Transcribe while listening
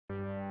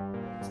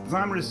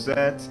Timer is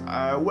set.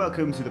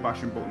 Welcome to the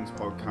Bashing Buttons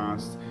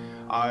podcast.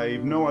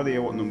 I've no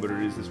idea what number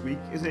it is this week.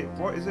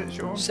 What is it,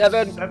 Sean?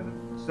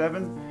 7.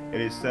 Seven?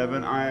 It is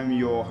 7. I am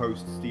your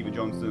host, Stephen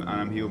Johnston, and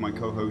I'm here with my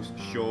co-host,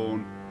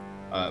 Sean.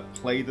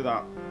 Played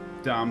that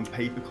damn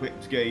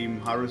paperclips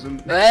game, Harrison.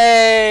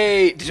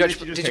 Hey! Did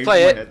you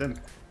play it?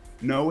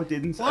 No, it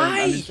didn't. Why?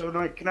 And so,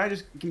 like,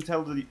 can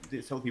tell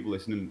people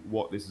listening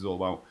what this is all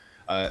about?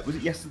 Was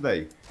it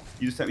yesterday?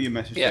 You just sent me a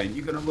message saying,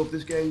 you're going to love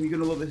this game, you're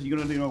going to love this, you're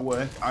going to do no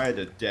work. I had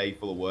a day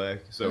full of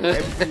work. So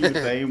everything you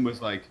were saying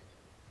was like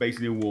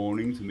basically a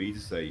warning to me to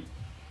say,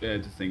 to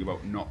think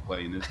about not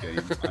playing this game.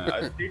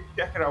 I did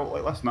check it out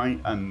like last night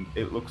and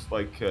it looks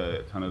like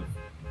kind of,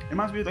 it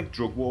reminds me of like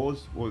Drug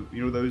Wars or,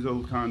 you know, those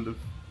old kind of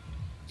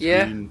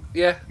screen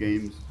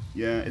games.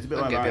 Yeah, it's a bit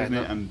like that, isn't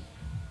it? And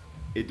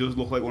it does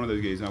look like one of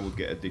those games I would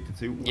get addicted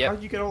to. Yep. How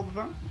did you get hold of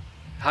that?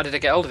 How did I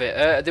get hold of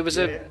it? There was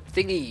a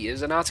thingy,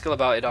 there's an article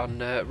about it on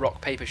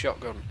Rock Paper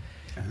Shotgun,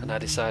 and I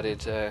decided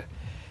to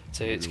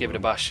give it a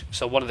bash.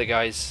 So one of the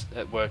guys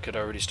at work had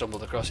already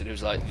stumbled across it, and he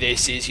was like,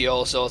 "This is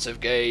your sort of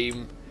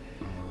game,"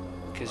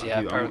 because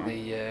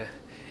apparently it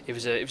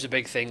was a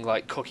big thing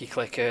like Cookie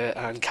Clicker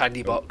and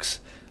Candy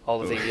Box,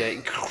 all of the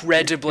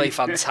incredibly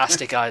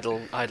fantastic idle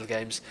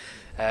games.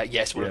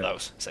 Yes, one of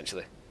those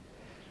essentially.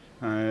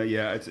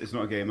 It's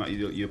not a game that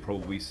you'll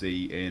probably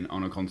see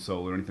on a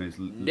console or anything. It's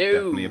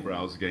definitely a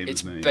browser game.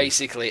 It's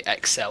basically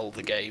Excel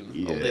the game.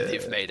 Yeah. Only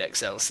they've made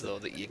Excel so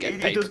that you get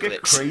paper It does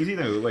clips. get crazy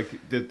though. Like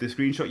the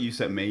screenshot you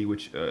sent me,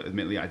 which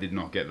admittedly I did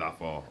not get that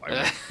far. I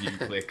got a few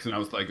clicks and I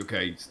was like,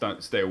 okay,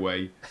 stay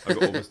away. I've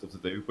got other stuff to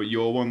do. But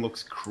your one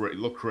looked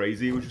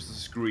crazy. It was just a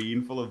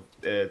screen full of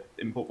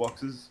input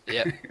boxes.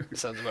 Yeah,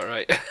 sounds about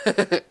right.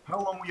 How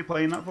long were you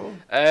playing that for?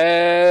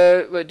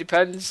 Well, it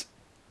depends.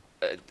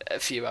 A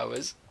few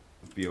hours.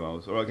 A few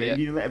hours. Okay, Can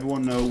you let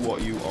everyone know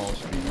what you are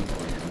streaming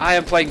for? I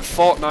am playing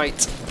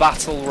Fortnite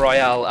Battle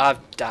Royale. I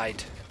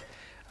died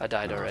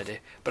already.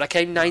 But I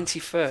came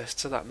 91st,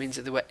 so that means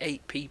that there were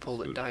 8 people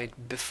that died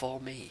before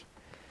me.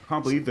 I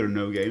can't believe there are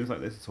no games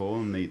like this at all,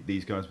 and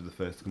these guys were the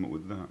first to come up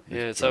with that.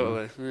 Yeah,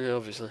 totally. Yeah,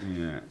 obviously.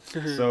 Yeah.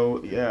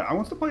 So I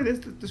wanted to play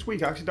this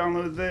week. I actually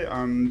downloaded it,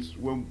 and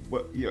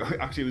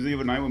actually it was the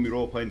other night when we were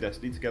all playing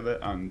Destiny together,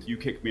 and you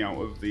kicked me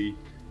out of the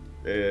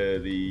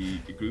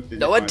group.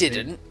 No, I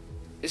didn't.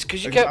 It's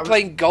because you kept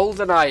playing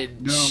GoldenEye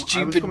and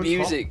stupid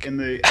music. I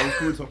was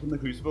coming top in the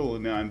Crucible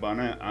in the Iron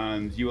Banner,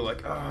 and you were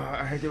like,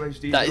 I hate the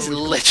HD. That is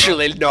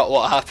literally not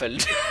what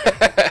happened.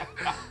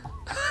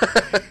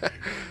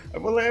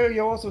 Well,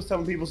 you also was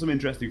telling people some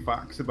interesting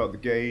facts about the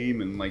game,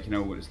 and like, you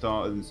know, when it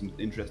started, and some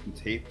interesting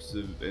tips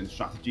and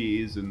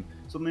strategies, and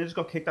suddenly I just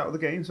got kicked out of the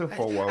game. So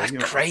for a while, that's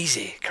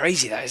crazy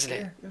that, isn't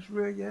it?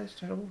 Yeah, it's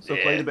terrible. So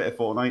I played a bit of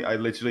Fortnite. I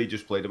literally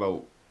just played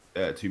about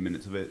 2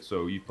 minutes of it.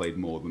 So you've played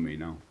more than me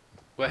now.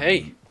 Well,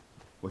 hey.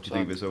 What do you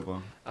think of it so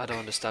far? I don't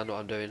understand what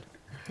I'm doing.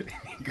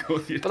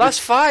 But that's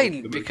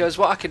fine, because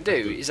what I can do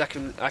is I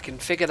can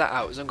figure that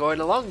out as I'm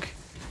going along.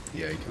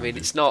 Yeah, I mean,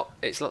 it's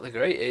not the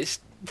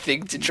greatest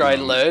thing to try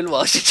and learn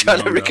whilst you're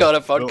trying to record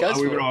a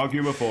podcast. We were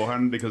arguing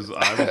beforehand because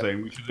I was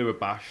saying we should do a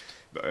bashed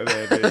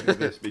version of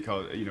this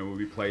because, you know,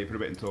 we play for a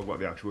bit and talk about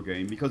the actual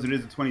game because it is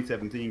a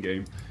 2017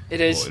 game.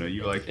 It is. But, you know,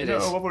 you're like,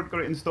 I've already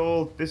got it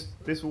installed.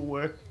 This will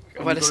work.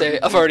 When I say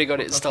I've already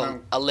got it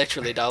installed, I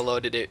literally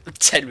downloaded it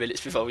 10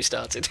 minutes before we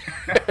started.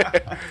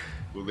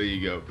 Well, there you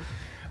go.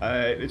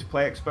 It's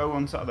Play Expo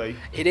on Saturday.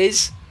 It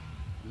is.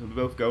 So we're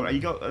both going. You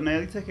got an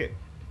early ticket?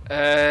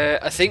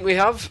 I think we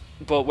have,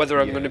 but whether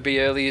I'm going to be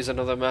early is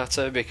another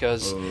matter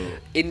because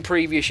in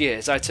previous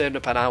years I turned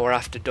up an hour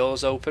after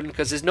doors open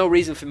because there's no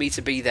reason for me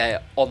to be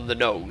there on the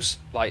nose,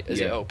 like as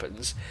it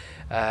opens,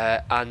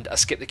 and I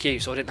skipped the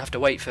queue so I didn't have to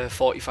wait for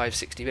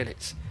 45-60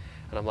 minutes.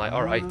 And I'm like,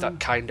 alright, that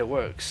kind of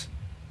works.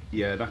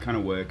 Yeah, that kind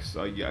of works.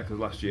 Because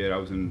last year I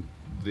was in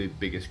the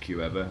biggest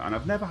queue ever, and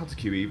I've never had to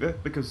queue either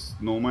because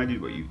normally I do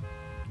what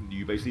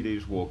you basically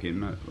just walk in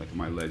like at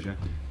my leisure.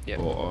 Yeah.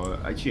 But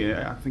actually,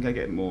 I think I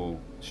get more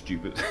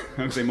stupid.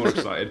 I would say more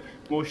excited,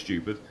 more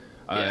stupid.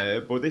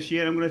 But this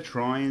year I'm going to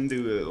try and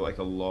do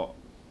a lot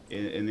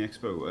in the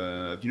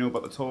expo. Do you know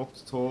about the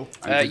talks at all?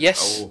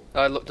 Yes,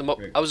 I looked them up.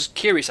 Okay. I was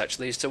curious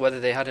actually as to whether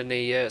they had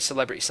any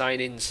celebrity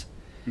sign-ins.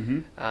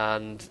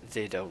 And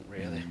they don't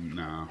really.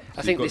 No.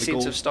 I think they seem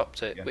to have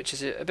stopped it, which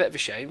is a bit of a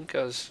shame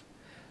because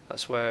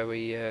that's where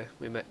we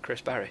met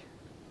Chris Barry.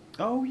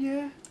 Oh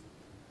yeah.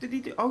 Did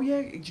he do? Oh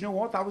yeah. Do you know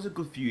what? That was a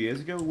good few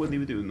years ago when they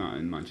were doing that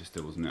in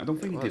Manchester, wasn't it? I don't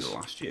think they did it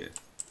last year.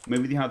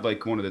 Maybe they had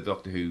like one of the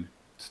Doctor Who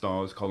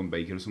stars, Colin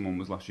Baker or someone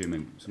was last year.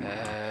 Maybe someone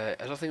I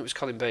don't think it was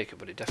Colin Baker,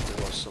 but it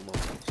definitely was someone.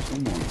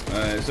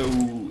 So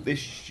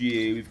this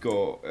year we've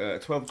got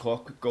 12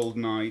 o'clock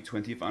GoldenEye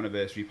 20th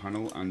anniversary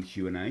panel and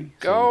Q&A.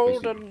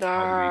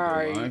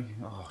 GoldenEye.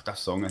 Oh, that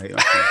song, I hate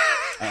that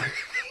song.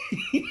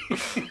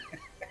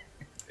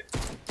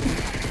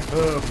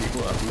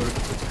 People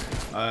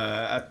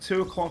are at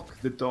 2 o'clock,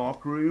 The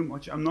Dark Room,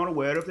 which I'm not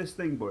aware of this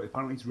thing, but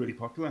apparently it's really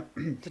popular.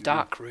 The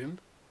Dark Room?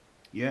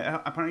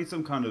 Yeah, apparently it's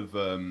some kind of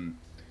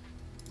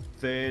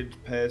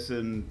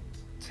third-person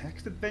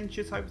text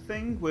adventure type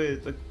thing where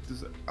like,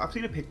 I've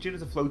seen a picture.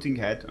 There's a floating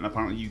head, and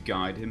apparently you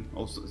guide him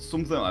or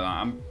something like that.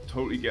 I'm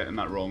totally getting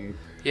that wrong.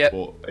 Yep.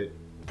 But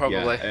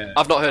Probably. Yeah,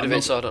 I've not heard of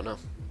it, so I don't know.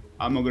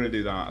 I'm not going to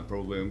do that. I'm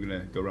going to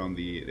go around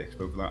the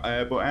expo for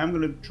that. But I am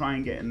going to try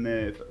and get in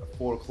there at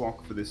 4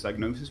 o'clock for the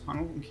Psygnosis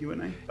panel and Q&A.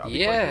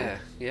 Yeah,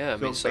 cool. Yeah.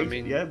 I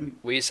mean, yeah,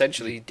 we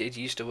essentially did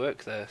used to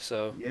work there,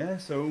 so. Yeah,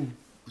 so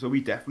we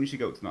definitely should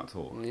go to that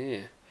talk.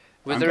 Yeah.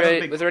 Were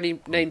there any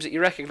names that you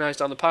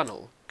recognised on the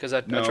panel? Because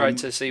I tried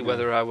to see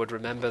whether I would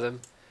remember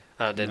them.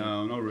 I didn't.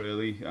 No, not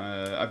really.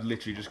 I've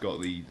literally just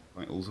got the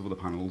titles of the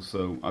panels,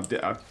 so I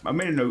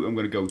made a note. I'm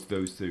going to go to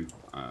those two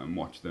and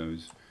watch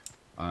those.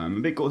 I'm a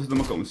bit gutted them.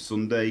 I've got on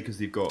Sunday because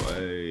they've got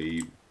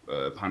a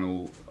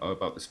panel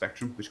about the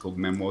Spectrum, which is called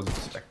Memoirs of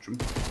the Spectrum,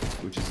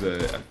 which is a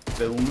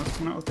film that's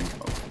coming out, I think,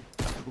 about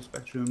the actual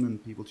Spectrum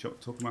and people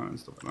talking about it and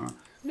stuff like that.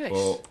 Nice.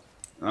 But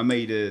I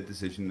made a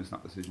decision, a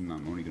snap decision,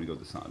 I'm only going to go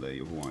this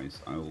Saturday, otherwise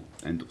I'll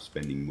end up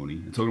spending money.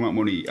 And talking about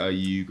money, are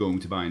you going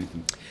to buy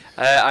anything?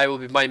 I will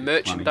be buying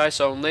merchandise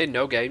only,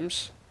 no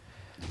games.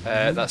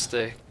 That's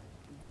the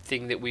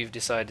thing that we've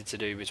decided to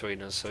do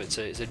between us, so it's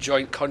a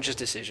joint conscious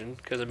decision,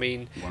 because I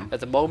mean, at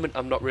the moment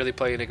I'm not really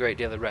playing a great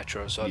deal of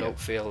retro, so I don't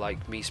feel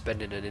like me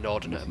spending an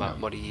inordinate amount of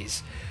money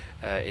is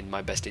in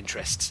my best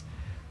interests.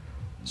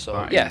 So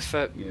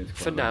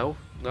for now,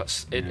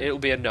 it'll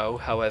be a no.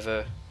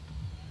 However,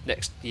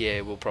 next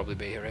year will probably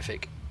be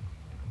horrific.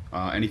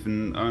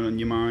 Anything on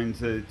your mind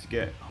to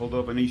get hold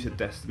of? I know you said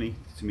Destiny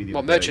to me the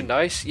other day.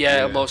 Merchandise? Yeah,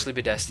 it'll mostly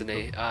be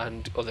Destiny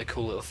and other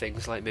cool little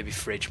things like maybe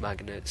fridge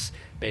magnets,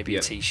 maybe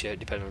a T-shirt,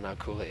 depending on how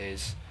cool it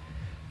is,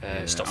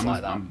 stuff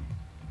like that.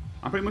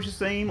 I'm pretty much the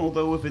same.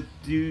 Although if I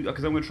do,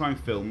 because I'm going to try and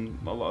film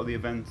a lot of the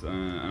event,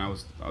 and I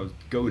was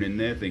going in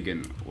there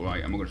thinking,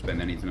 right, I'm not going to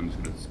spend anything. I'm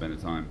just going to spend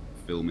the time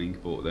filming.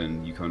 But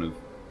then you kind of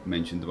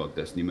mentioned about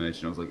Destiny merch,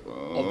 and I was like,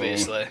 oh,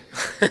 obviously.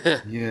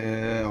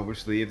 Yeah,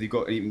 obviously. If they've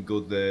got anything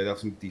good there, they have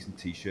some decent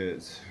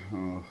T-shirts.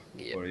 I'm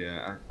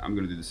going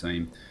to do the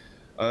same.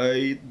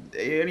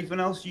 Anything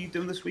else you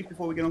doing this week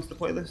before we get onto the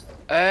playlist?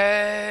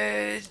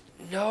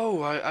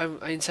 No.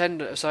 I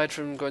intend, aside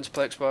from going to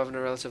Play Expo, having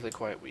a relatively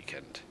quiet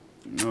weekend.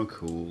 Oh,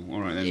 cool.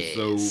 All right then. Yes.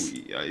 So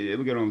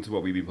we'll get on to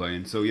what we've been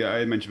playing. So yeah,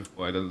 I mentioned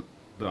before I had a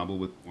dabble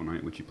with One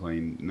Night, which you're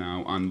playing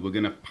now, and we're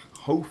gonna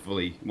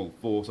hopefully,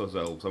 force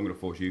ourselves. I'm gonna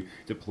force you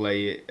to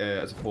play it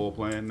as a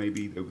 4-player,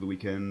 maybe over the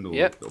weekend or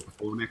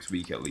before next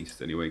week at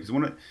least. Anyway, because I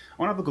want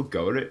to have a good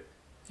go at it.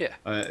 Yeah.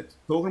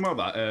 Talking about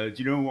that,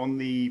 do you know on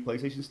the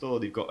PlayStation Store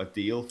they've got a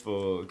deal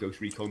for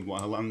Ghost Recon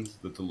Wildlands,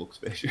 the deluxe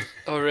version?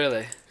 Oh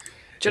really?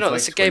 Do you know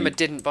that's a game I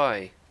didn't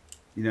buy.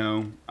 You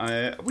know,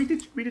 we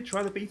did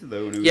try the beta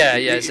though. And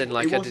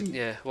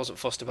it wasn't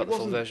fussed about the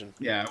full version.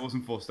 Yeah, it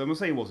wasn't fussed. I'm not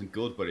saying it wasn't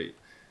good, but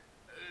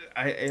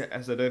I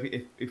said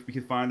if we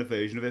could find a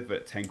version of it for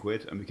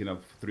 £10 and we can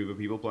have 3 other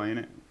people playing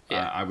it,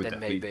 I would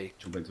definitely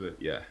jump into it.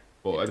 Yeah,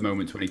 but at the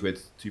moment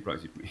 £20 too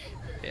pricey for me.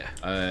 Yeah.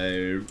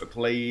 I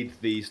played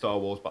the Star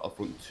Wars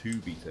Battlefront 2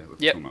 beta. We're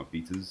talking about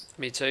betas.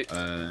 Me too.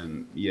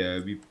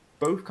 Yeah, we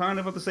both kind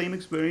of had the same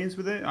experience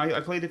with it. I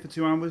played it for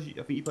 2 hours. I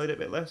think you played it a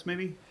bit less,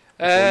 maybe.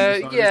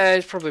 Yeah,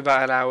 it's probably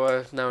about an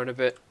hour and a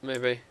bit,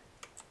 maybe.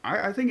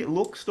 I think it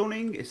looks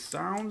stunning. It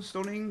sounds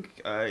stunning.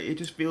 It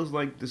just feels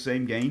like the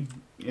same game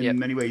in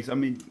many ways. I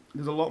mean,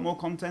 there's a lot more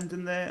content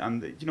in there,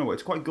 and you know,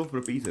 it's quite good for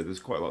a beta. There's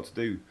quite a lot to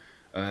do.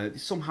 They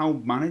somehow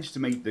managed to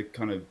make the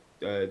kind of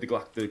the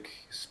galactic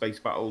space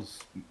battles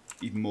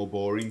even more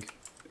boring.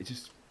 It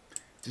just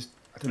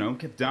I don't know,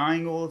 kept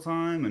dying all the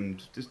time,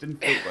 and just didn't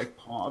feel like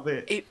part of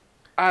it.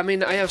 I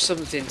mean, I have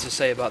something to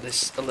say about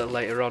this a little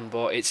later on,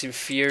 but it's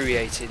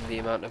infuriating the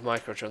amount of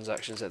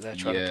microtransactions that they're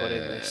trying to put in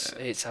this.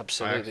 It's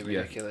absolutely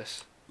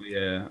ridiculous.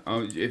 Yeah,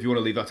 if you want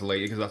to leave that to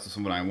later, because that's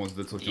something I wanted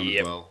to touch on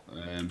as well.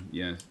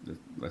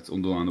 Let's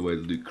underline the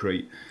word loot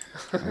crate.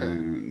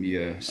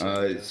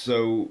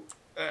 So,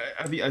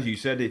 as you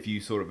said, if you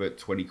sort of at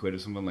 £20 or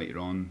something later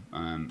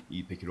on,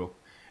 you pick it up.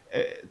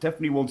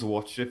 Definitely want to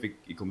watch if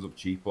it comes up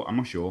cheap, but I'm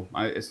not sure.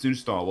 As soon as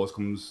Star Wars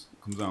comes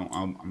out,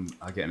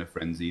 I get in a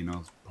frenzy and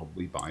I'll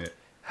probably buy it.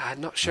 I'm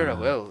not sure I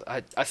will.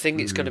 I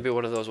think it's going to be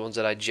one of those ones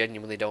that I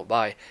genuinely don't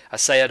buy. I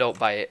say I don't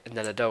buy it and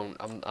then I don't.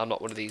 I'm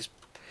not one of these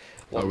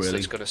ones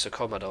that's going to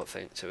succumb, I don't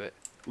think, to it.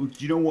 Well, do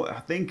you know what? I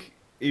think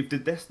if the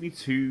Destiny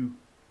 2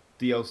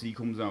 DLC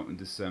comes out in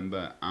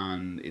December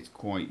and it's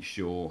quite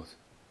short,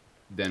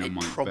 then I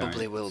might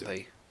probably will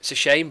be. It's a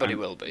shame, but it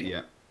will be.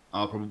 Yeah.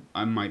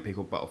 I might pick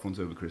up Battlefront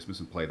over Christmas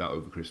and play that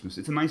over Christmas.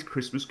 It's a nice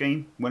Christmas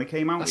game when it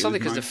came out. That's only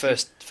because the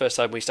first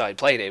time we started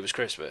playing it was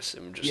Christmas.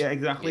 And yeah,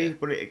 exactly. Yeah.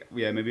 But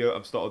maybe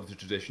I've started a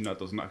tradition that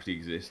doesn't actually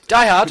exist.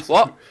 Die Hard,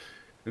 what?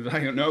 I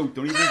don't know.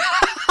 Don't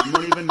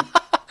even.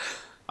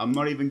 I'm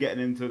not even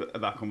getting into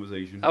that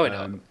conversation. Oh,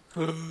 no.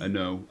 I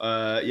know.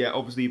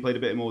 Obviously you played a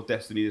bit more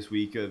Destiny this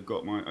week. I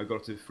got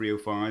to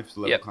 305,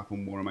 so level cap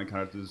on one of my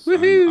characters.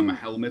 I'm a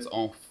helmet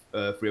off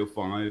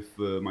 305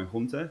 for my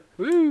hunter.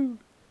 Woo!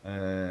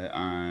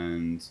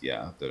 And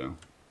yeah, I don't know,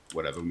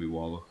 whatever, me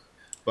warlock.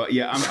 But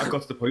yeah, I've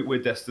got to the point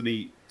with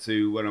Destiny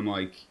 2 where I'm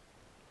like,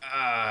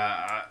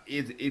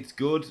 It's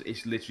good.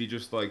 It's literally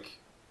just like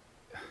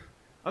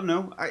I don't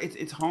know.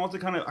 It's hard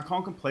to I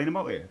can't complain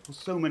about it. I put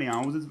so many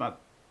hours into that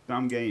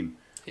damn game.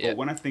 Yeah, But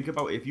when I think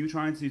about it, if you're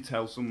trying to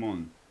tell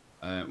someone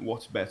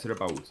what's better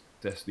about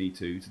Destiny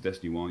 2 to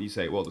Destiny 1, you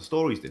say, well, the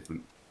story's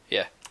different,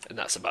 yeah, and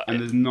that's about and it.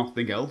 there's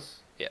nothing else.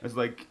 Yeah, It's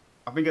like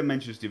I think I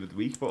mentioned this the other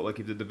week, but like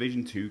if the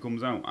Division 2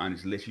 comes out and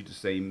it's literally the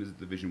same as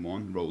Division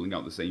 1, rolling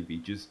out the same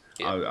features,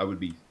 yeah, I would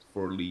be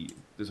thoroughly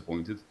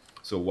disappointed.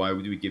 So why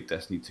would we give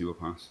Destiny 2 a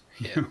pass?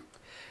 yeah.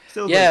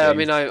 Still a great Yeah, I game.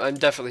 mean, I'm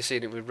definitely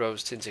seeing it with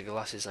rose-tinted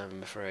glasses,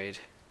 I'm afraid.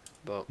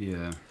 But,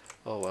 Yeah.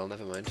 oh well,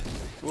 never mind.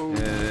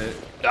 Yeah.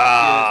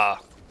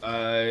 Ah!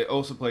 I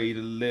also played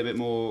a little bit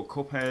more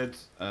Cuphead.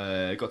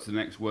 Got to the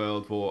next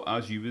world, but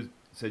as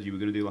said you were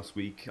going to do last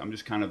week, I'm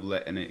just kind of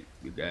letting it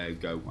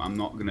go. I'm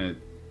not going to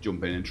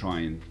jump in and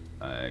try and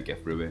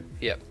get through it.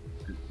 Yep.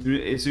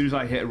 As soon as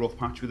I hit a rough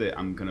patch with it,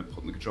 I'm going to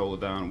put the controller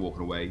down and walk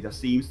away. That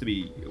seems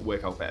to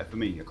work out better for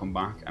me. I come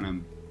back and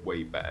I'm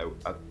way better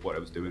at what I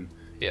was doing.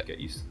 Yep. Get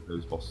used to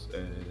those boss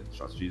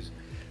strategies.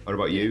 What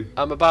about you?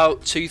 I'm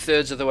about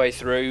 2/3 of the way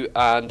through,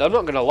 and I'm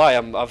not going to lie,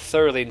 I've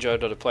thoroughly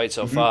enjoyed what I've played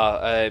so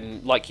far.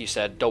 Like you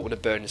said, don't want to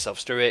burn yourself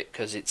through it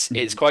because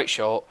it's quite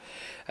short.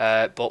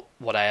 But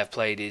what I have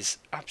played is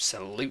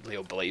absolutely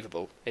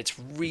unbelievable. It's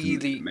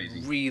really,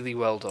 Amazing. really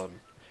well done.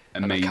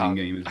 Amazing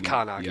game as well. I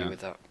can't argue Yeah. with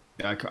that.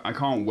 I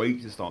can't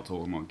wait to start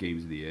talking about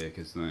games of the year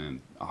because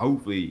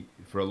hopefully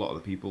for a lot of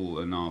the people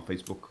in our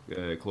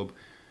Facebook club,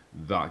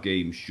 that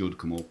game should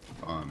come up.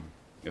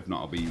 If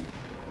not, I'll be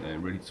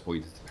really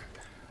disappointed.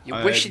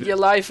 You're wishing your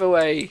life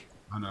away.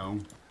 I know.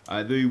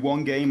 The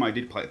one game I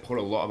did put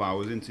a lot of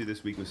hours into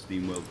this week was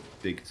SteamWorld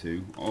Dig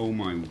 2. Oh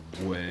my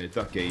word,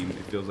 that game,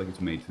 it feels like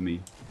it's made for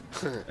me.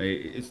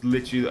 It's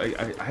literally,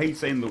 I hate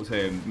saying the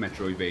term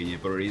Metroidvania,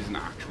 but it is an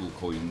actual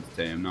coined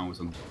term now.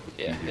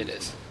 Yeah, it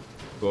is.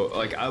 But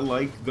like I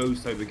like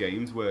those type of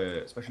games where,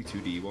 especially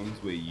 2D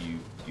ones, where you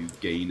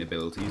gain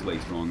abilities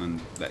later on and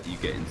let you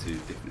get into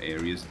different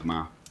areas of the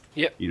map.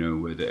 Yep. You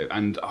know,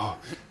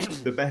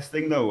 the best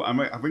thing though,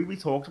 I think we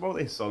talked about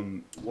this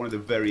on one of the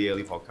very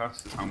early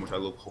podcasts, is how much I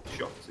love hook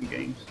shots in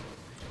games.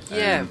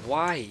 Yeah,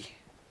 why?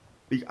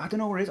 I don't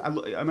know what it is. I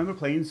remember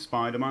playing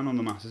Spider-Man on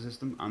the Master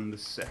System, and the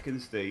second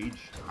stage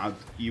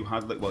you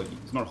had like, well,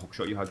 it's not a hook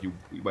shot. You had your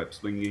web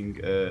swinging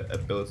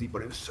ability,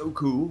 but it was so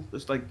cool,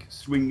 just like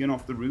swinging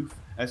off the roof.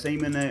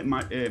 Same in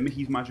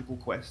Mickey's Magical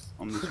Quest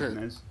on the Super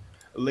NES.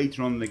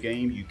 Later on in the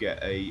game, you get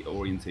a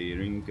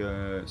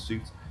orienteering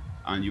suit,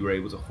 and you were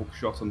able to hook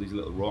shot on these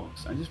little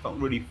rocks. And it just felt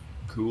really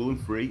cool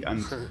and free.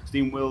 And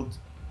SteamWorld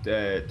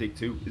Dig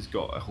 2 has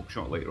got a hook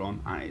shot later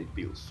on, and it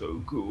feels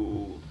so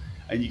cool.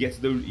 And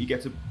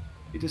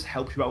it just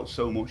helps you out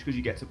so much because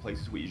you get to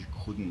places where you just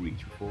couldn't reach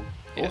before.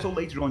 Yeah. Also,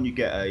 later on, you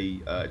get a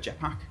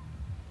jetpack,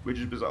 which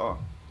is bizarre.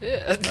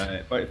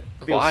 Yeah. But it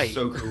feels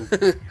so cool.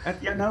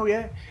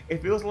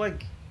 It feels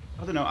like,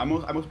 I don't know, I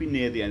must be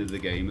near the end of the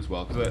game as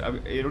well, because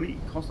it only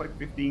costs like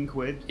 15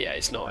 quid. Yeah,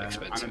 it's not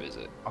expensive, is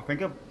it? I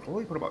think I've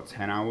probably put about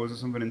 10 hours or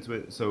something into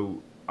it,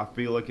 so I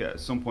feel like at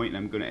some point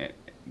I'm going to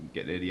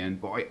get near the end,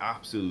 but I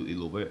absolutely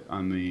love it.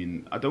 I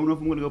mean, I don't know if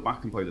I'm going to go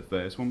back and play the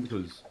first one,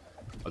 because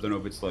I don't know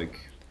if it's like,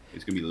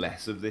 it's going to be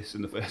less of this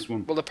in the first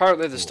one. Well,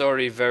 apparently the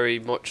story very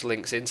much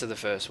links into the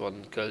first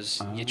one,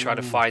 because you're trying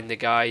to find the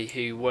guy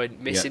who went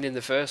missing in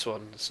the first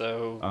one,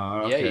 so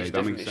yeah, you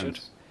definitely should.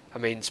 I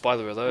mean,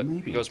 spoiler alert,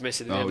 he goes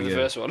missing at the end of the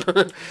first one.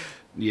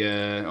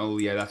 Yeah,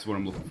 that's what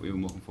I'm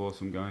looking for,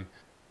 some guy.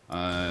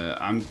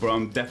 I'm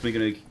definitely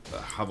going to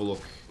have a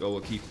look,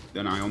 or keep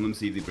an eye on them,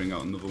 see if they bring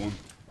out another one.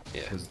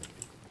 Yeah. Because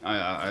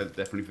I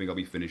definitely think I'll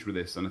be finished with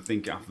this, and I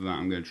think after that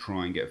I'm going to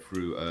try and get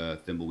through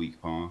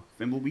Thimbleweed Park.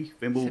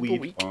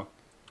 Thimbleweed Park.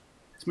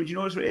 Do you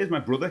know what it is? My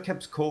brother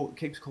keeps calling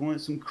it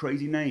some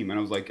crazy name, and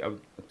I was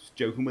was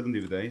joking with him the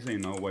other day,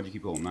 saying, "No, why do you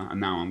keep calling that?" And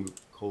now I'm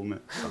calling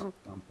it that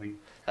damn thing.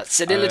 That's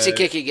senility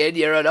kicking in.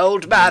 You're an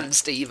old man,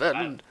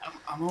 Stephen.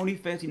 I'm only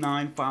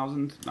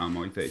 39,000. No, I'm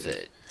only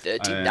 36.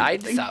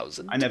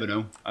 39,000. I never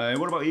know.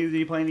 What about you? Are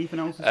you playing anything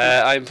else?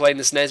 I'm playing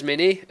the SNES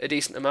Mini a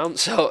decent amount.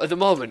 So at the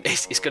moment,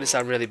 it's going to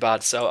sound really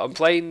bad. So I'm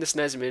playing the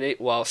SNES Mini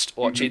whilst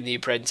watching The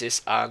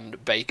Apprentice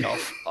and Bake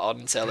Off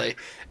on telly.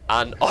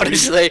 And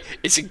honestly,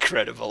 it's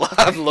incredible.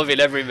 I'm loving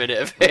every minute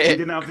of it.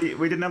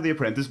 We didn't have the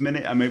Apprentice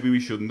minute, and maybe we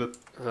shouldn't have.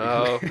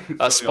 Oh,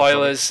 that's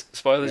spoilers.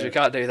 Spoilers. Yeah. We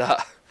can't do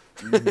that.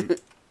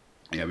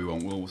 Yeah, we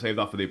won't. We'll save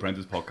that for the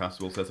Apprentice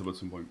podcast. We'll set up at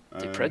some point.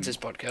 The Apprentice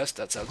podcast.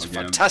 That sounds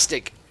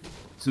fantastic.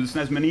 So the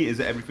SNES Mini, is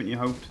it everything you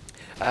hoped?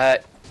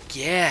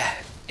 Yeah,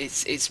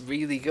 it's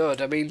really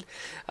good. I mean,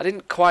 I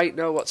didn't quite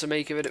know what to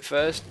make of it at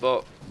first,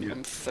 but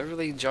I'm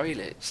thoroughly enjoying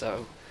it.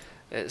 So,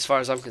 as far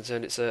as I'm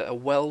concerned, it's a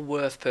well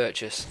worth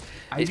purchase.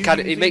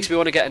 It makes me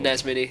want to get a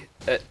NES Mini.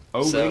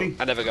 Really?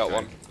 I never got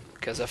one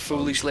because I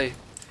foolishly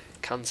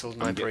cancelled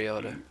my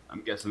pre-order.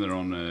 I'm guessing they're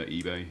on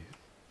eBay.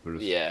 For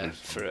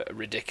a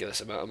ridiculous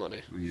amount of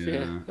money.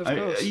 Yeah, of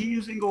course. Are you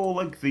using all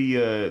like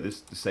the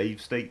save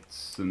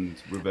states and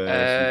reverse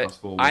and fast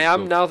forward? I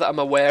am now that I'm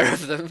aware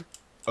of them.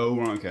 Oh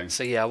right, okay.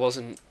 So yeah, I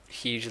wasn't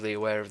hugely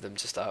aware of them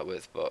to start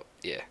with, but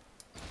yeah.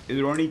 Is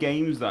there any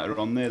games that are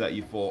on there that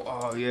you thought,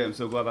 oh yeah, I'm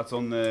so glad that's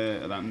on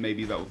there, and that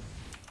maybe that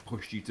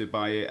pushed you to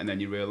buy it, and then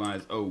you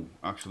realise, oh,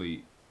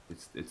 actually,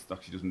 it's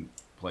actually doesn't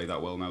play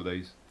that well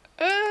nowadays?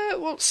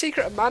 Well,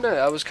 Secret of Mana,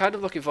 I was kind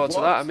of looking forward to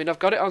that. I mean, I've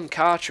got it on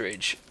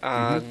cartridge,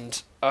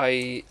 and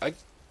I've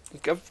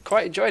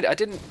quite enjoyed it. I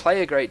didn't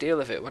play a great deal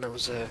of it when I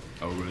was Oh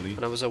really?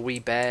 when I was a wee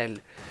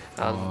bairn,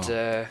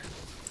 and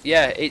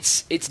yeah,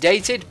 it's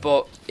dated,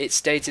 but it's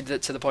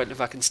dated to the point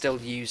of I can still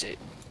use it.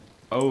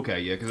 Oh, okay,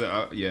 yeah,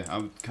 because yeah,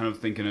 I'm kind of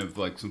thinking of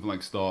like something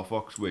like Star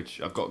Fox,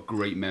 which I've got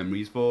great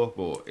memories for,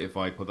 but if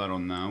I put that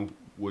on now,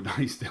 would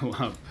I still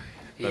have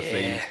that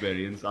same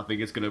experience? I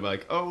think it's gonna be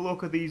like, oh,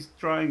 look at these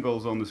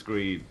triangles on the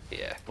screen,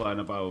 Yeah, flying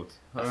about.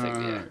 I think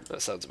yeah,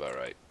 that sounds about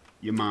right.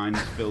 Your mind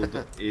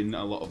filled in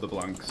a lot of the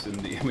blanks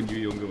when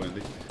you were younger, weren't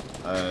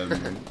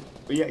they?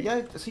 But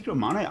yeah, Secret of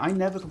Mana, I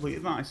never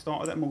completed that. I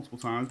started that multiple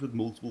times with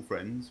multiple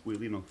friends,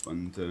 weirdly enough,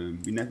 and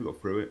we never got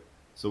through it.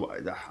 So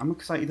I'm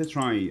excited to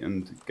try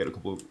and get a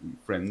couple of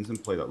friends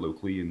and play that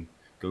locally and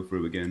go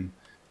through again.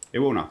 It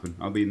won't happen.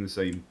 I'll be in the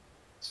same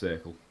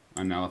circle,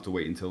 and I'll have to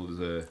wait until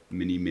there's a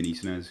mini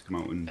SNES come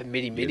out and A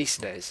mini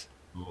SNES.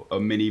 a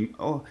mini.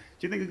 Oh, do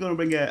you think they're gonna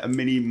bring a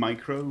mini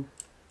micro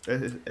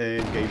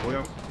Game Boy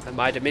out? Am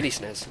I the mini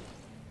SNES?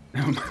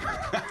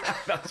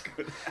 That's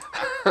good.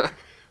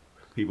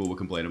 People will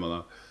complain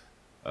about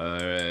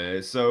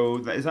that. So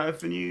is that it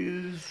for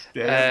news?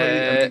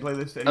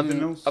 Playlist?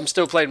 Anything else? I'm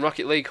still playing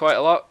Rocket League quite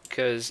a lot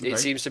because Okay. it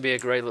seems to be a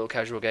great little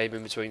casual game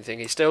in between thing.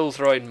 He's still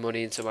throwing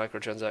money into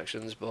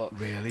microtransactions, but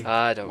Really?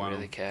 I don't Wow.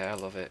 really care. I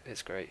love it.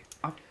 It's great.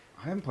 I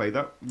haven't played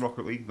that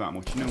Rocket League that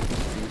much. You know,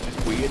 it's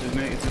just weird, isn't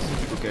it? It's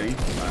such a good game.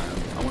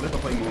 I wonder if I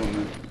play more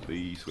on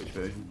the Switch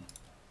version.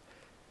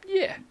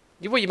 Yeah.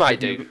 Well, you might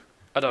do.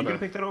 I don't You know. gonna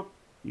pick that up?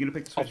 You gonna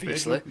pick the Switch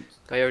Obviously. version?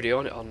 I already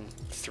own it on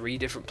 3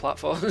 different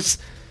platforms.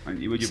 And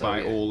would you So,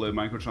 buy yeah. all the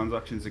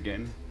microtransactions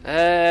again?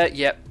 Yep.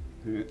 Yeah.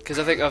 Because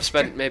I think I've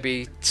spent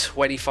maybe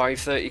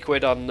 25-30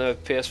 quid on the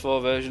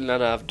PS4 version,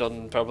 and I've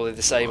done probably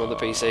the same on the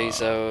PC.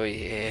 So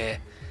yeah,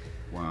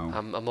 Wow.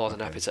 I'm more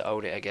than happy to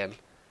own it again.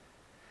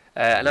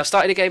 And I've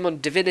started a game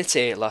on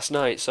Divinity last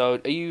night. So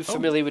are you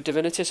familiar with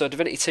Divinity? So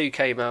Divinity 2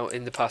 came out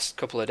in the past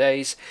couple of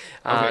days,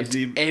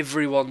 and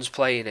everyone's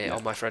playing it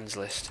on my friends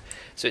list.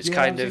 So it's Yeah,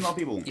 kind I've seen a of. lot of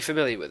people. You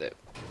familiar with it?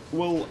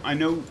 Well, I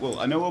know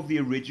of the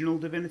original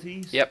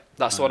Divinities. Yep,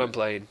 that's the one I'm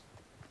playing.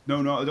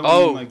 No, I don't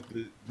Oh. mean like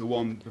the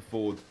one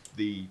before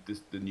the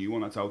new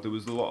one that's out. There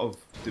was a lot of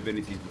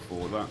Divinities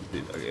before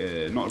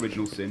that. Not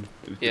Original Sin.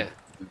 It was Yeah.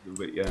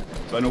 yeah.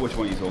 So I know which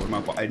one you're talking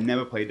about, but I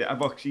never played it.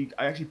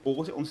 I actually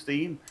bought it on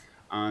Steam,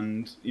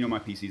 and you know my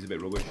PC's a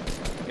bit rubbish.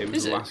 It was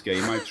Is the it? last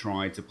game I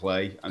tried to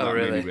play, and Oh, that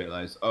made really? me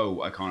realise,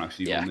 oh, I can't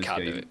actually Yeah, run I this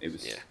can't do game. it.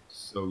 was Yeah.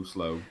 so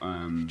slow. Do you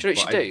know what you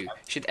should do? You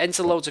should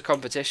enter loads of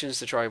competitions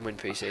to try and win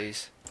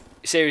PCs.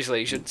 Seriously,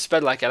 you should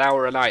spend like an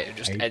hour a night and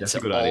just Hey, that's a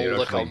enter good all idea,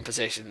 the actually.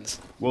 competitions.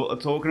 Well,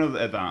 talking of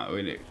that,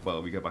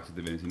 well, we go back to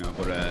Divinity now,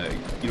 but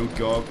you know,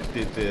 GOG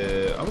did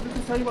the. I wanted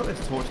to tell you about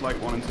this Torchlight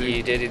 1 and 2.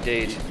 You did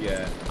indeed.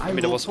 Yeah, I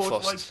mean, I wasn't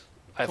fussed.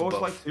 I have them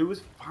Torchlight both. 2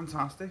 was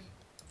fantastic.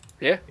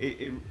 Yeah.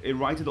 It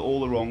righted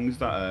all the wrongs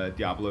that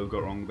Diablo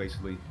got wrong,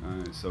 basically.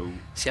 So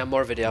See, I'm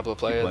more of a Diablo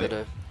player play than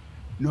a.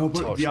 no,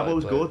 but Torchlight Diablo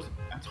was player. good.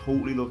 I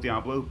totally love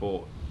Diablo,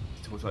 but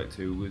Torchlight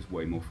 2 was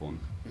way more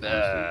fun.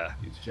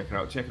 Honestly. Check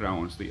it out,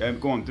 honestly.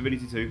 Go on,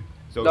 Divinity 2.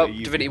 So No,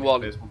 you Divinity picked the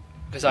 1. first one.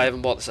 Because I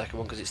haven't bought the second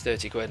one because it's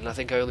 30 quid, and I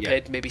think I only Yeah.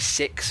 paid maybe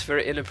 6 for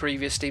it in a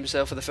previous Steam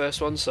sale for the first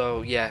one.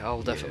 So yeah,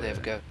 I'll definitely have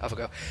a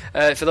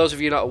go. For those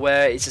of you not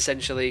aware, it's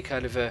essentially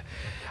kind of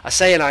I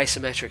say an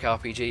isometric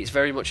RPG. It's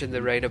very much in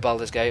the reign of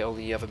Baldur's Gate,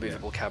 only you have a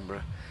movable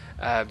camera.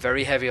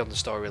 Very heavy on the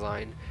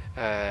storyline.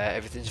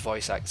 Everything's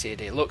voice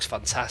acted. It looks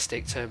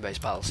fantastic.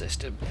 Turn-based battle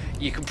system.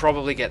 You can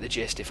probably get the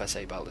gist if I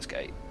say Baldur's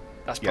Gate.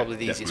 That's Yeah, probably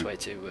the easiest way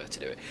definitely. to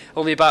do it.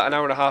 Only about an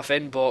hour and a half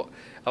in, but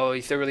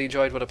I thoroughly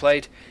enjoyed what I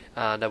played,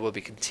 and I will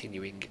be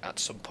continuing at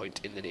some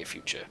point in the near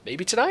future.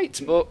 Maybe tonight,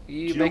 but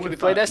you know making me with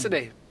play that-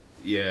 Destiny.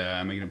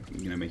 Yeah, I'm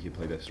gonna make you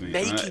play Destiny.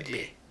 Making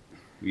me.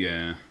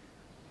 Yeah.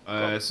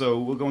 So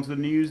we'll go on to the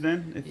news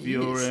then. If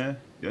you're, Yes.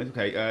 yeah,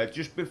 okay.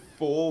 Just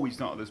before we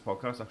started this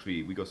podcast,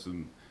 actually, we got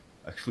some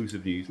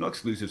exclusive news. Not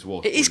exclusive to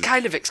us. It is but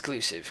kind of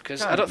exclusive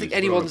because Kind I don't of think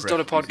exclusive, we're on anyone's done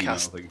a press release email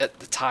podcast thing. at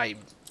the time.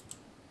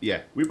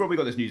 yeah, we probably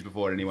got this news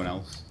before anyone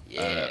else.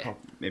 Yeah.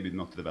 Maybe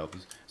not the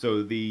developers.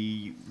 So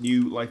the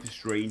new Life is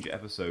Strange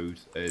episode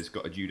has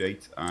got a due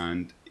date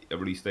and a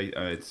release date.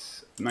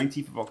 It's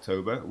 19th of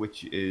October,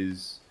 which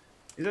is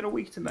it a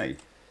week today?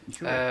 You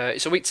sure?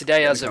 It's a week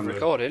today as of camera.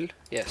 recording.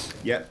 Yes.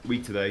 Yeah,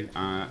 week today.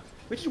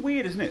 Which is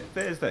weird, isn't it?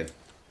 Thursday.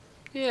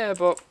 Yeah,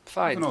 but It's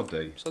fine. an odd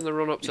day. It's on the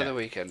run up to Yeah. the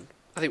weekend.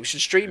 I think we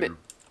should stream it.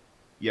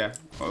 Yeah.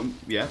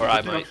 Yeah. Or I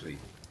we should might. Actually.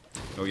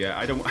 Oh yeah,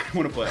 I don't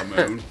want to play it on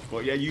my own.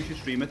 But yeah, you should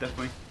stream it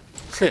definitely.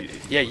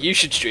 Yeah, you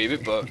should stream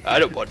it, but I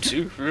don't want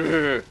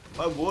to.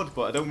 I would,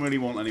 but I don't really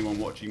want anyone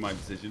watching my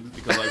decisions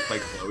because I play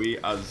Chloe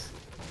as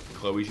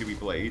Chloe should be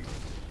played.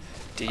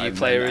 Do you And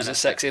play her then- as a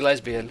sexy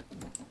lesbian?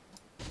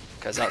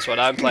 Because that's what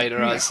I'm playing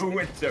her as. No,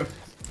 I don't.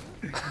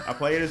 I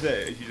play her as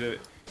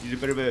she's a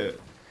bit of a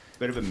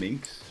bit of a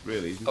minx,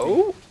 really. Isn't she?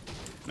 Oh,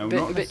 No,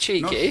 a bit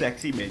cheeky. Not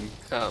sexy minx.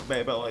 Oh.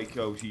 But like,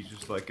 oh, she's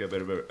just like a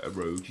bit of a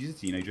rogue. She's a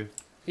teenager.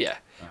 Yeah.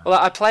 Well,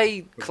 I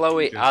play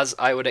Chloe teacher. as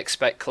I would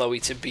expect Chloe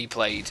to be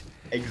played.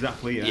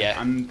 Exactly. Yeah.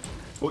 Yeah.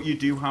 But you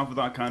do have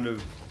that kind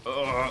of.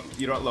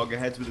 You're at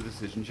loggerheads with the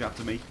decisions you have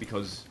to make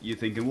because you're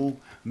thinking, well,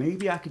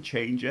 maybe I could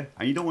change her,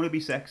 and you don't want to be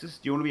sexist.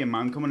 You want to be a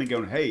man coming and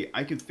going, "Hey,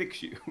 I can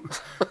fix you."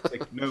 It's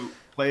like, no,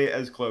 play it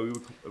as Chloe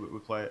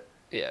would play it.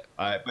 Yeah.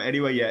 But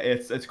anyway, yeah,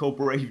 it's called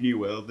Brave New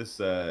World. This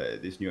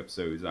new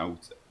episode is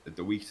out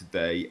the week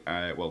today.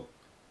 Well,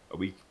 a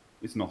week.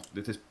 It's not.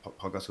 This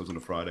podcast goes on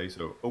a Friday,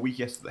 so a week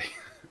yesterday.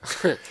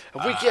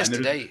 A week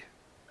yesterday.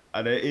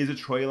 And there is a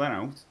trailer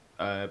out.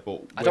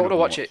 But I don't want to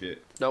watch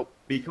it. Nope.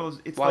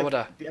 Because it's Why would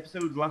I? The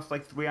episode lasts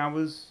like 3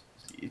 hours.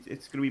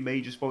 It's going to be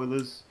major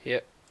spoilers. Yeah.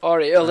 Or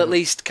it'll at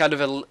least kind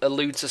of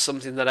allude to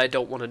something that I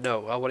don't want to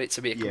know. I want it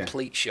to be a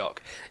complete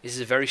shock. This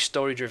is a very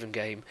story-driven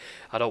game.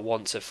 I don't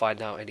want to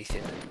find out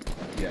anything.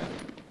 Yeah.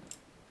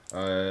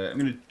 I'm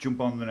going to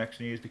jump on the next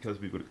news because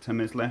we've got 10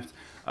 minutes left.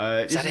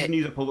 Is that it?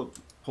 News I pulled up.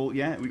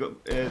 Yeah, we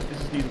got this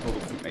is news I pulled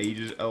up from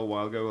ages, a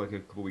while ago, like a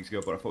couple of weeks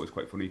ago, but I thought it was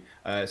quite funny.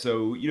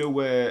 So you know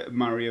where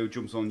Mario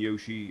jumps on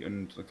Yoshi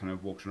and kind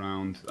of walks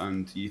around,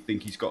 and you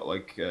think he's got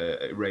like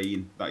a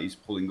rein that he's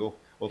pulling up.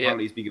 Well,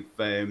 apparently he's being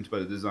confirmed by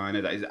the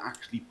designer that he's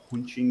actually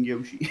punching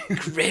Yoshi.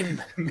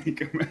 Grim.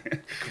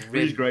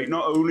 Which is great.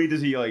 Not only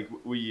does he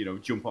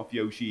jump off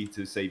Yoshi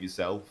to save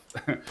yourself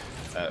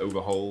over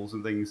holes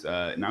and things,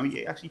 now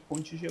he actually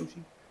punches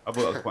Yoshi. I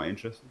thought that was quite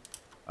interesting.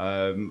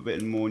 A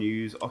bit more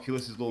news.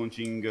 Oculus is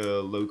launching a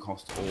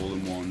low-cost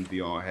all-in-one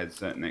VR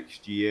headset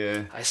next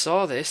year. I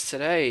saw this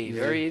today.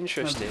 Yeah. Very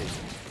interesting.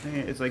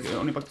 Yeah, it's like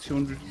only about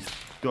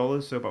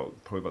 $200, so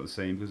probably about the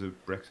same because of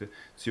Brexit.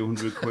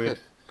 200 quid.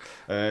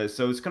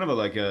 So it's kind of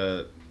like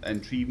a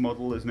entry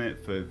model, isn't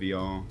it, for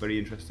VR? Very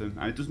interesting.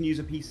 And it doesn't use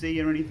a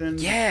PC or anything.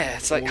 Yeah,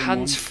 it's like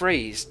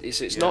hands-free.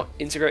 It's not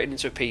integrated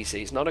into a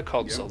PC. It's not a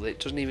console.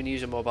 It doesn't even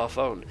use a mobile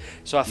phone.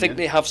 So I think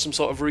they have some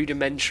sort of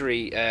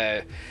rudimentary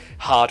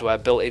hardware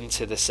built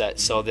into the set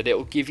so that it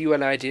will give you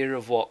an idea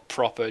of what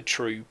proper,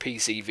 true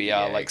PC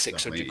VR, like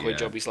 600 quid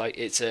job is like.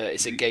 It's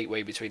a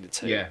gateway between the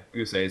two. Yeah, I'm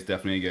going to say it's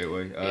definitely a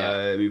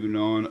gateway. Moving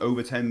on,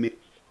 over 10 million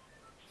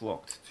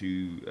flocked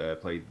to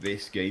play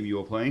this game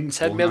you're playing.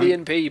 10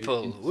 million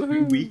people.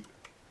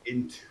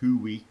 In 2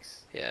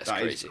 weeks. Yeah, it's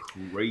that crazy. Is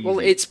crazy. Well,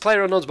 it's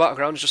PlayerUnknown's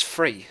Battlegrounds just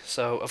free,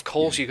 so of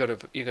course you're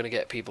gonna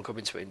get people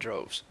coming to it in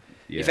droves.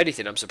 Yeah. If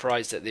anything, I'm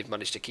surprised that they've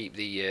managed to keep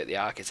the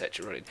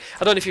architecture running.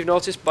 I don't know if you've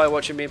noticed by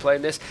watching me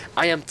playing this,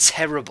 I am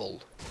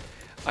terrible.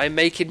 I'm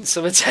making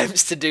some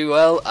attempts to do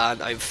well,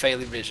 and I'm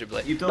failing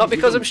miserably. Not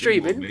because I'm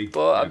streaming,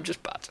 but I'm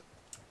just bad.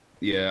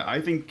 Yeah, I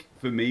think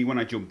for me, when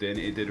I jumped in,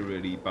 it did a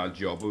really bad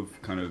job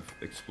of kind of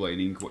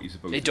explaining what you're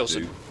supposed to do. It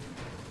doesn't.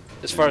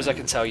 As far as I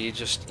can tell, you're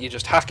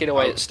just hacking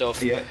away at stuff,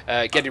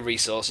 getting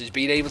resources,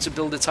 being able to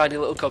build a tiny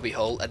little cubby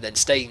hole, and then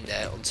staying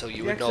there until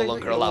you were no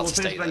longer allowed to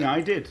stay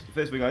there. The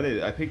first thing I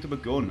did, I picked up a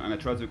gun and I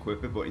tried to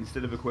equip it, but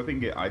instead of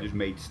equipping it, I just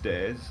made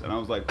stairs, and I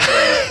was like,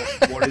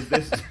 what is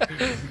this?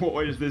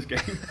 What is this game?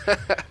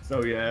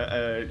 So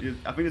yeah,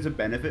 I think there's a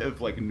benefit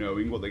of like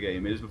knowing what the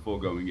game is before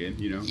going in,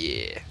 you know?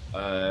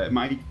 Yeah.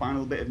 My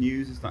final bit of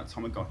news is that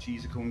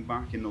Tamagotchis are coming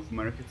back in North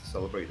America to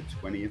celebrate the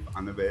 20th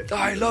anniversary.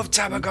 I love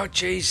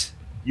Tamagotchis!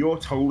 You're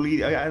totally.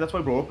 That's why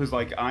I brought up. Because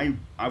like I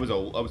was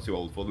old. I was too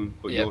old for them.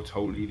 But you're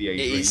totally the age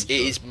range. It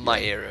is my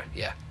era.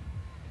 Yeah.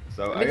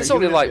 So I mean, there's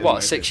only like what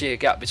a 6-year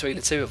gap between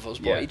the two of us,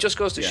 but it just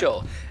goes to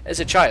show, as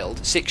a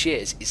child, 6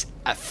 years is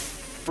a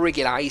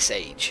friggin' ice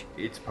age.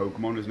 It's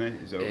Pokemon, isn't it?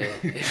 It's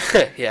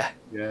over. Yeah.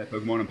 Yeah,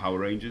 Pokemon and Power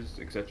Rangers,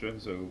 etc.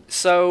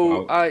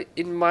 So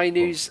in my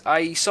news,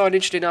 I saw an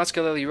interesting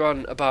article earlier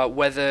on about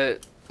whether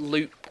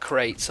loot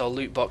crates or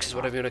loot boxes,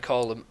 whatever you want to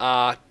call them,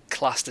 are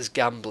classed as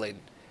gambling.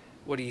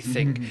 What do you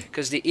think?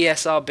 Because the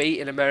ESRB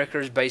in America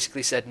has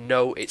basically said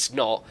no, it's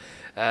not.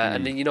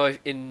 And then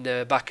in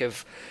the back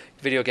of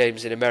video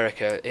games in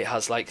America, it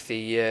has like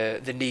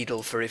the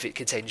needle for if it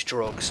contains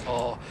drugs,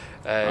 or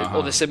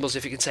other symbols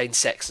if it contains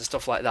sex and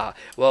stuff like that.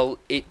 Well,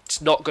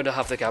 it's not going to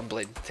have the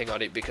gambling thing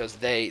on it because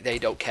they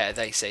don't care.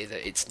 They say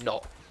that it's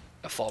not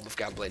a form of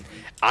gambling.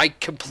 I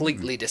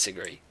completely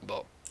disagree,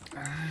 but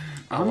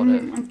I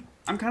want to.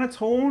 I'm kind of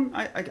torn.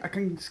 I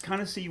can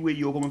kind of see where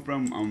you're coming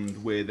from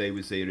and where they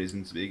would say it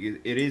isn't. It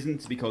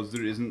isn't because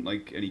there isn't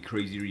like any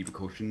crazy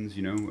repercussions,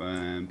 you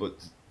know. But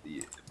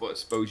I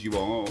suppose you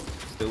are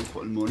still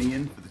putting money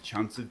in for the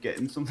chance of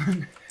getting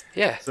something.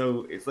 Yeah.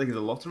 So it's like a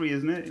lottery,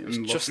 isn't it? And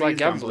it's just like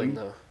gambling,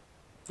 though.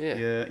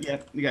 Yeah.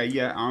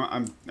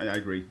 I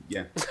agree.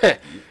 Yeah.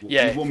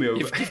 You've won me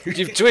over.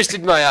 You've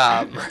twisted my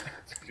arm.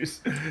 You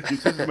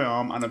twisted my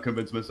arm, and I've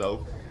convinced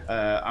myself.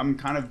 I'm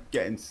kind of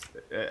getting.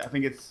 I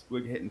think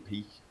we're hitting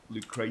peak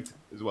Loot Crate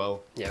as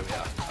well. Yeah, we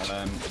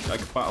are.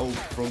 Like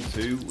Battlefront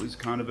 2 was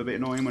kind of a bit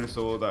annoying when I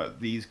saw that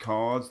these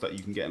cards that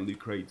you can get in Loot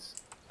Crates,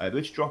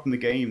 which drop in the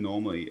game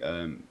normally,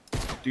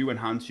 do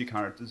enhance your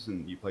characters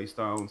and your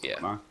playstyle and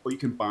stuff like that. But you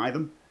can buy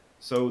them,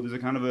 so there's a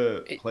kind of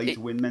a play to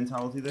win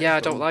mentality there. Yeah, I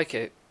don't like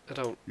it.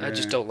 I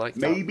just don't like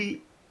that.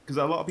 because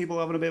a lot of people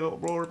are having a bit of a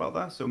uproar about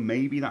that. So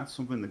maybe that's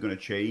something they're going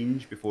to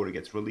change before it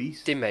gets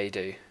released. They may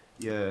do.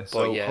 Yeah. But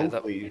So yeah,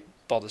 hopefully,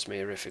 that bothers me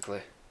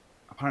horrifically.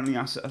 apparently,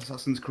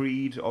 Assassin's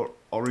Creed or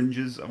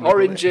Oranges. I'm gonna call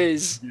it.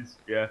 Oranges.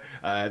 Yeah.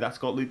 That's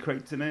got loot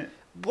crates in it.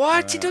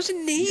 What? It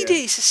doesn't need Yeah.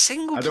 it. It's a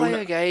single I don't player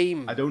know.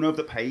 game. I don't know if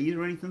they're paid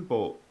or anything,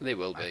 but They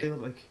will I be. feel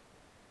like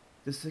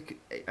there's like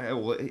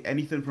well,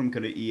 anything from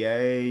kind of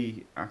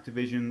EA,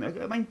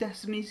 Activision. I mean,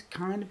 Destiny's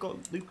kind of got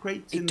loot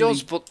crates. It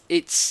does, but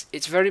it's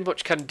very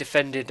much kind of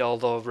defended.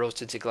 Although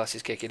rose-tinted glass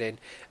is kicking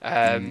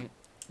in,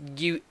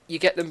 you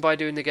get them by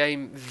doing the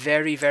game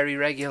very very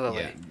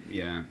regularly.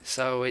 Yeah.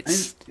 So And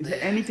it's is there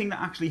anything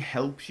that actually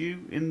helps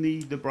you in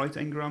the bright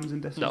engrams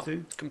in Destiny no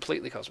 2?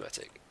 completely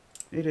cosmetic.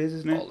 It is,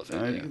 isn't it? All of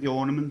it, yeah. The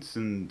ornaments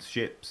and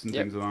ships and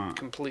Yep, things like that.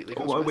 completely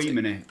Oh, cosmetic. wait a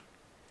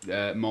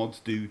minute.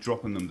 Mods do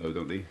drop in them though,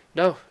 don't they?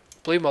 No,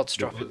 blue mods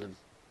Yeah, dropping them.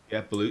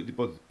 Yeah, blue.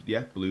 But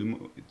yeah,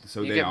 blue.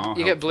 So You they get are.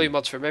 you get blue helpful.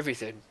 mods from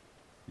everything.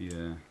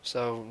 Yeah.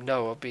 So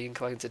no, I'd be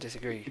inclined to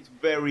disagree. It's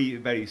very,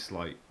 very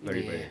slight.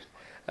 Very, Yeah.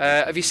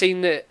 very. Have you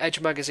seen that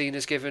Edge magazine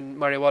has given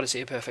Mario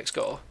Odyssey a perfect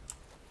score?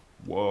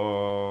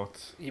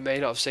 What? You may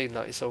not have seen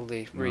that. It's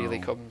only really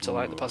No. come to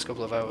light the past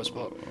couple of hours,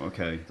 but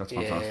Okay, that's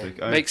yeah, fantastic.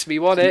 makes me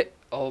want it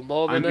all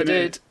more than I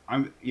did.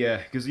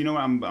 Because you know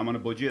what, I'm on a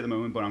budget at the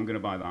moment, but I'm gonna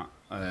buy that.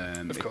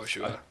 Of course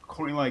you are.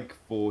 Currently like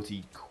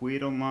 40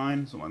 quid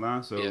online, something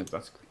like that. So Yeah.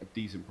 that's a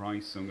decent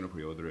price. So I'm gonna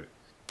pre-order it.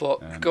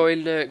 But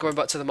going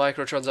back to the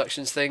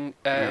microtransactions thing,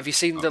 have you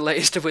seen the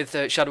latest with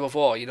Shadow of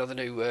War? You know, the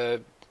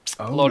new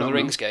Lord of the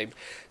Rings game.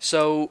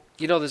 So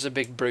you know, there's a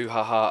big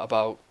brouhaha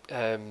about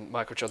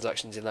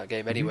microtransactions in that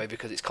game anyway,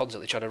 because it's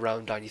constantly trying to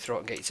round down your throat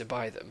and get you to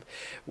buy them.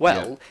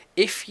 Well,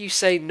 if you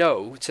say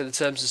no to the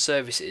terms and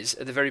services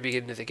at the very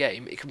beginning of the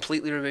game, it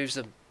completely removes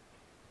them.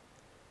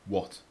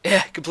 What?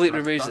 Yeah, completely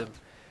removes them.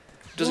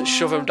 Doesn't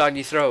shove them down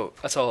your throat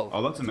at all.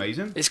 Oh, that's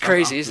amazing. It's That's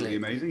crazy, isn't it?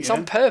 absolutely Amazing. It's Yeah.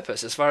 on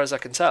purpose, as far as I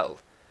can tell.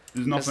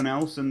 There's nothing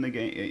else in the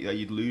game that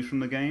you'd lose from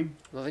the game.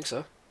 I don't think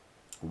so.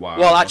 Wow.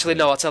 Well, actually,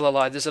 no, I'll tell a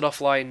lie. There's an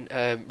offline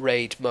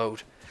raid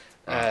mode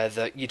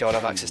that you don't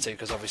have access to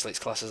because obviously it's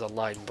classes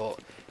online. But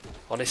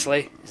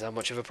honestly, is that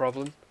much of a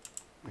problem?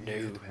 No. Yeah,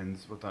 it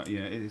depends what that.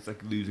 Yeah, it's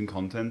like losing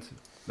content,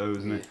 though,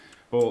 isn't it?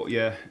 But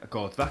yeah,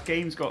 God, that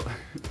game's got.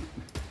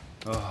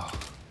 Oh.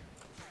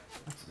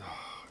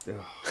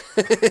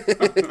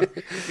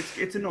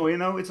 It's annoying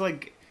though. It's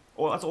like,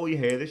 that's all you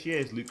hear this year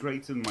is loot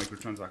crates and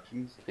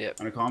microtransactions. Yep.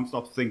 And I can't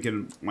stop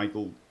thinking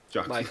Michael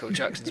Jackson. Michael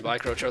Jackson's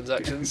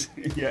microtransactions.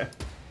 Yeah.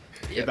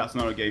 Yep. If that's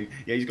not a game.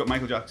 Yeah,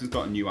 Michael Jackson's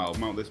got a new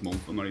album out this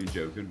month. I'm not even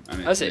joking. And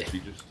it's Has he?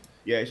 literally just.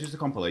 Yeah, it's just a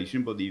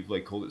compilation, but they've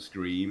like called it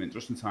Scream, and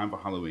just in time for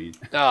Halloween.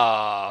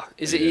 Ah,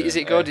 is it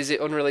Yeah. good? Is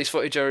it unreleased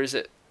footage or is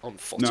it on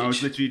footage? No,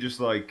 it's literally just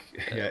like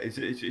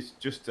it's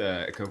just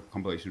a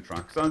compilation of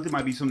tracks. I think there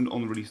might be some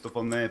unreleased stuff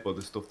on there, but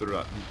the stuff that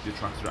the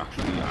tracks are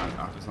actually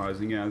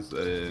advertising as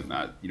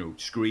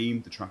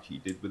Scream, the track he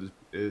did with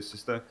his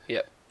sister.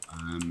 Yep.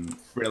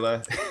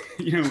 Thriller,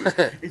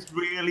 it's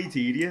really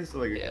tedious.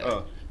 Like,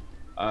 Yeah.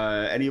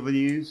 Any other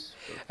news?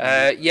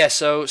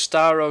 So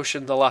Star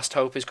Ocean: The Last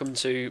Hope is coming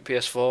to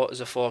PS4 as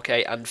a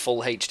 4K and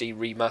full HD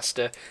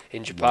remaster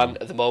in Japan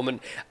at the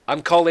moment.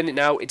 I'm calling it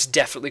now. It's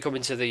definitely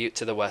coming to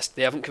the West.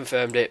 They haven't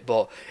confirmed it,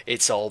 but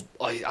it's all.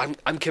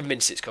 I'm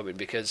convinced it's coming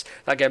because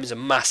that game is a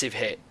massive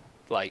hit,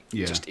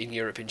 just in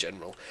Europe in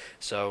general.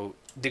 So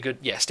they're good.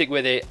 Yeah, stick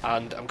with it,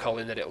 and I'm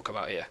calling that it'll come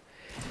out here.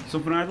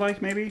 Something I'd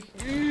like, maybe.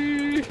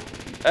 You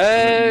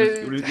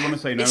want to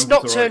say no? It's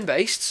not It's all right.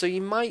 turn-based, so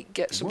you might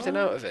get something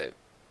out of it.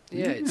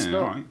 Yeah, it's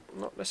not alright.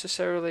 not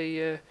necessarily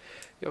your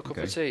cup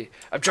Okay. of tea.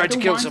 I'm trying to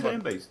kill someone.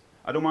 Turn-based.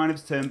 I don't mind if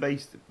it's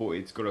turn-based, but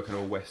it's got a kind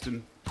of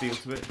Western feel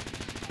to it.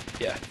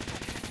 Yeah.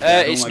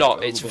 I don't It's like not.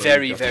 the It's overboard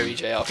very, definitely.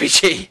 very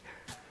JRPG.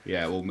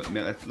 Yeah, well,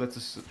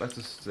 let's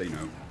just say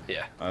no.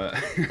 Yeah.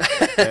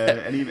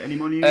 Any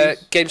more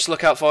news? Games to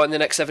look out for in the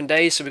next 7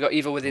 days. So we've got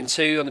Evil Within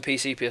 2 on the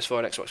PC, PS4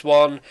 and Xbox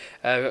One.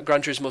 We've got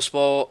Gran Turismo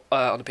Sport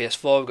on the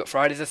PS4. We've got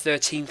Friday the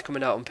 13th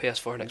coming out on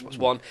PS4 and Xbox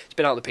One. It's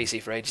been out on the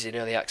PC for ages in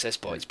early access,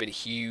 but it's been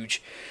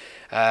huge.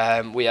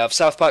 We have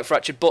South Park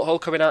Fractured Butthole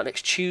coming out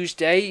next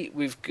Tuesday.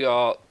 We've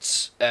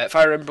got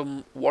Fire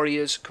Emblem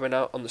Warriors coming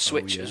out on the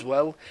Switch as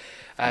well.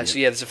 So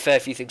there's a fair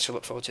few things to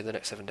look forward to in the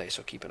next 7 days,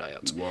 so keep an eye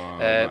out. Wow,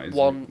 that is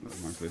One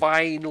nice.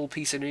 final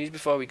piece of news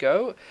before we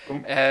go. Go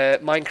on.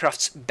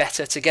 Minecraft's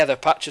Better Together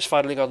patch has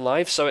finally gone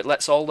live, so it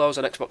lets all those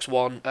on Xbox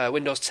One,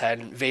 Windows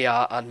 10,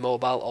 VR and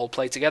mobile all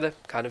play together,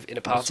 kind of in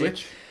a party.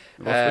 Switch?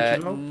 Switch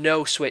as well?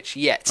 No Switch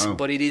yet, Oh.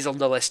 but it is on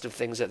the list of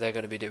things that they're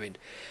going to be doing.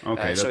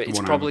 Okay, that's so the it's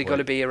one I probably haven't going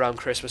to played. be around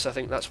Christmas. I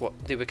think that's what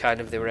they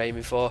were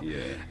aiming for.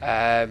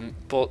 Yeah.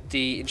 But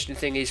the interesting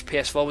thing is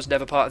PS4 was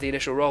never part of the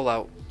initial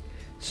rollout.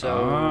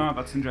 So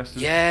that's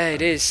interesting. yeah,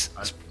 it is.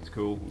 That's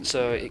cool.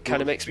 So it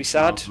kind of makes me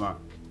sad.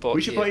 But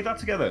We should yeah. play that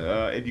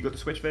together. If you got the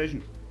Switch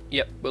version,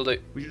 Yep, we'll do.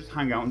 we should just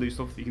hang out and do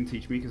stuff. You can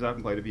teach me because I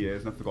haven't played it for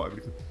years and I forgot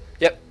everything.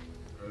 Yep.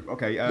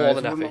 Okay. More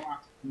than so one happy.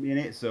 more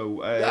minute.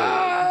 So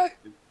Ah!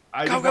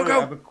 I Go, just go, wanna go.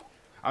 have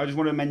I just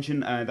want to mention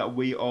that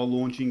we are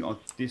launching our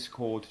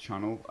Discord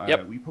channel.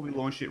 Yep. We probably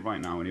launched it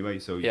right now anyway,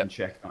 so you can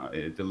check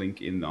the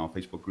link in our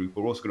Facebook group.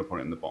 We're also going to put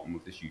it in the bottom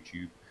of this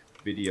YouTube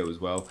video as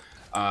well.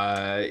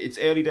 It's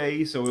early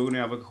days, so we're going to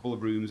have a couple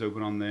of rooms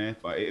open on there,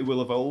 but it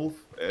will evolve.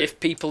 If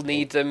people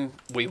need them,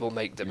 we will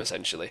make them,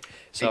 essentially.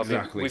 So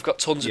exactly. I mean, we've got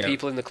tons of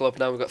people in the club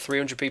now. We've got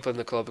 300 people in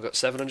the club. We've got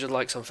 700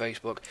 likes on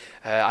Facebook.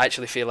 I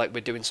actually feel like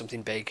we're doing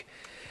something big.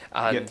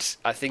 And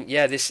I think,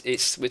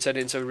 we're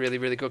turning into a really,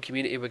 really good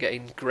community. We're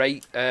getting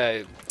great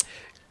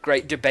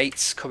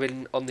debates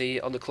coming on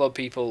the club.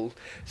 People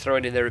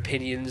throwing in their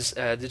opinions.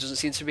 There doesn't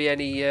seem to be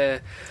any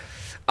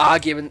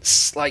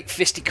arguments like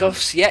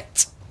fisticuffs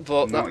yet,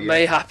 but that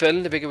may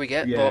happen the bigger we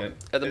get. But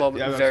at the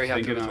moment, we're very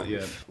happy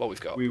with what we've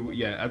got.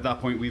 At that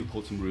point, we'll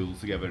put some rules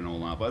together and all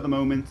that. But at the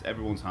moment,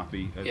 everyone's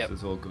happy.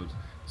 It's all good.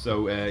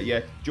 So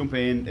jump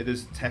in.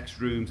 There's text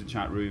rooms and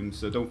chat rooms,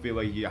 so don't feel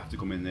like you have to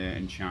come in there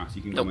and chat.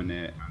 You can come in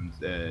there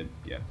and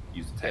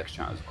use the text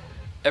chat as well.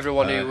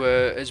 Everyone who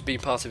has been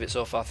part of it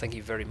so far, thank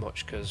you very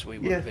much, because we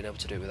wouldn't have been able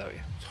to do it without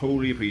you.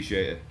 Totally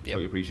appreciate it.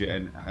 Totally appreciate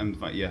it. And in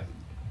fact,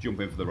 jump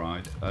in for the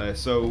ride.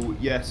 So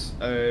yes,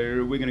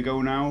 we're gonna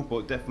go now,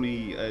 but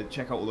definitely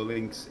check out all the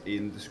links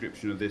in the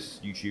description of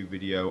this YouTube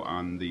video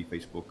and the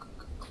Facebook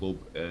club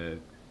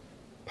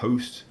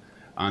post,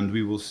 and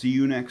we will see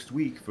you next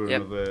week for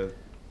another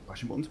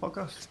Bashing Buttons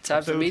podcast.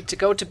 Time for me to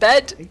go to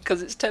bed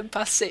because it's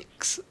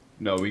 6:10.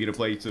 No, we're gonna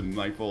play some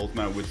Nightfall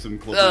now with some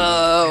club.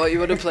 Oh, what you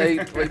want to play?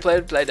 We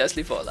play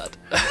Destiny 4, lad.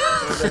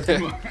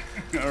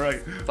 All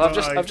right. Well,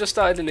 I've just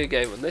started a new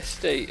game on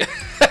this. No,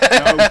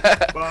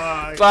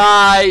 bye.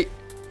 Bye.